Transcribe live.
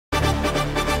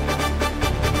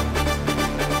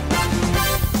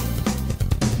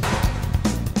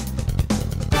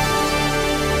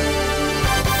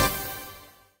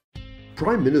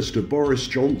Prime Minister Boris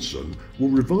Johnson will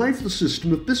revive the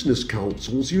system of business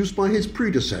councils used by his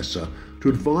predecessor to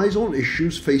advise on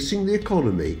issues facing the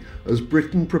economy as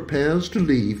Britain prepares to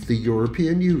leave the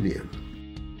European Union.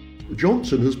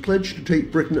 Johnson has pledged to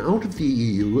take Britain out of the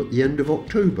EU at the end of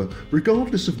October,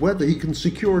 regardless of whether he can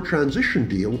secure a transition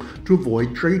deal to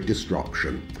avoid trade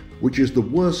disruption, which is the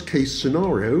worst-case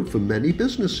scenario for many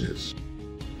businesses.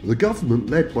 The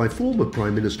government, led by former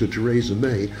Prime Minister Theresa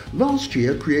May, last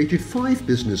year created 5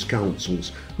 business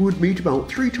councils who would meet about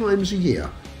 3 times a year,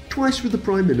 twice with the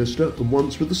Prime Minister and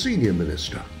once with the Senior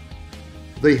Minister.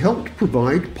 They helped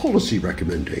provide policy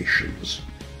recommendations.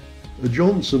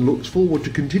 Johnson looks forward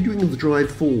to continuing the drive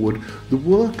forward the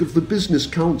work of the business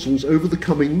councils over the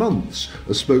coming months,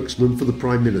 a spokesman for the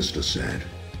Prime Minister said.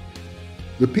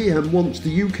 The PM wants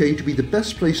the UK to be the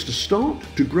best place to start,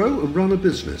 to grow and run a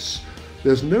business.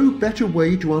 There's no better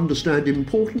way to understand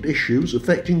important issues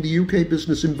affecting the UK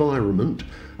business environment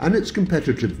and its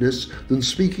competitiveness than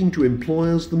speaking to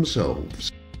employers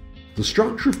themselves. The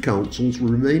structure of councils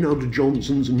will remain under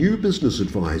Johnson's new business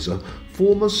advisor,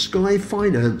 former Sky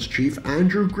Finance chief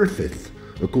Andrew Griffith,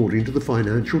 according to the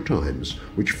Financial Times,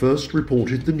 which first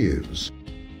reported the news.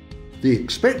 The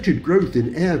expected growth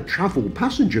in air travel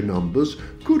passenger numbers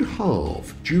could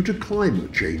halve due to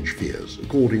climate change fears,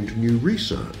 according to new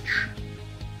research.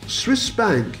 Swiss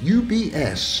bank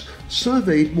UBS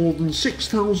surveyed more than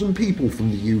 6,000 people from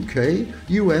the UK,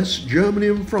 US, Germany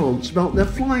and France about their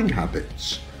flying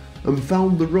habits and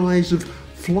found the rise of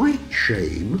flight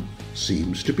shame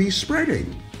seems to be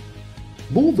spreading.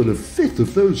 More than a fifth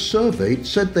of those surveyed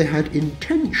said they had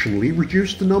intentionally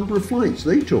reduced the number of flights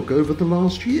they took over the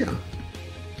last year.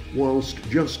 Whilst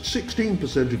just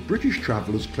 16% of British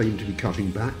travellers claimed to be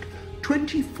cutting back,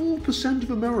 24% of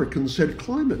Americans said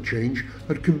climate change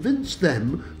had convinced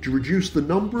them to reduce the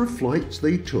number of flights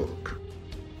they took.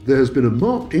 There has been a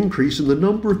marked increase in the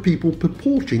number of people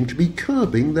purporting to be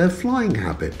curbing their flying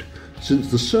habit since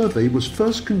the survey was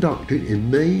first conducted in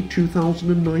May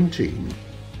 2019.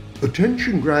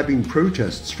 Attention-grabbing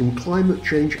protests from climate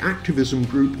change activism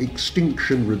group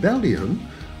Extinction Rebellion,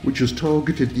 which has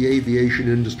targeted the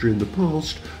aviation industry in the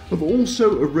past, have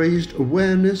also raised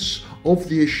awareness of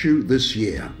the issue this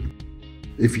year.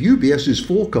 If UBS's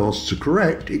forecasts are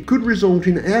correct, it could result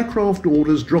in aircraft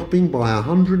orders dropping by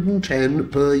 110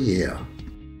 per year.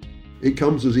 It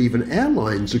comes as even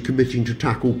airlines are committing to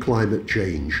tackle climate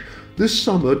change. This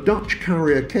summer, Dutch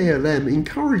carrier KLM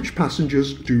encouraged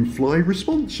passengers to fly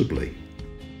responsibly.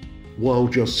 While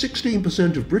just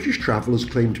 16% of British travellers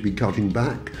claimed to be cutting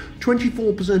back,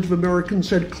 24% of Americans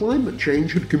said climate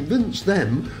change had convinced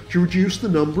them to reduce the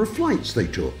number of flights they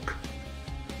took.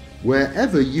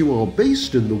 Wherever you are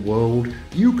based in the world,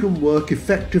 you can work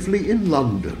effectively in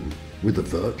London with a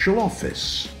virtual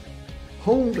office.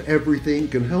 Hold Everything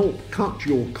can help cut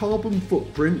your carbon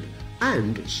footprint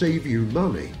and save you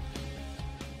money.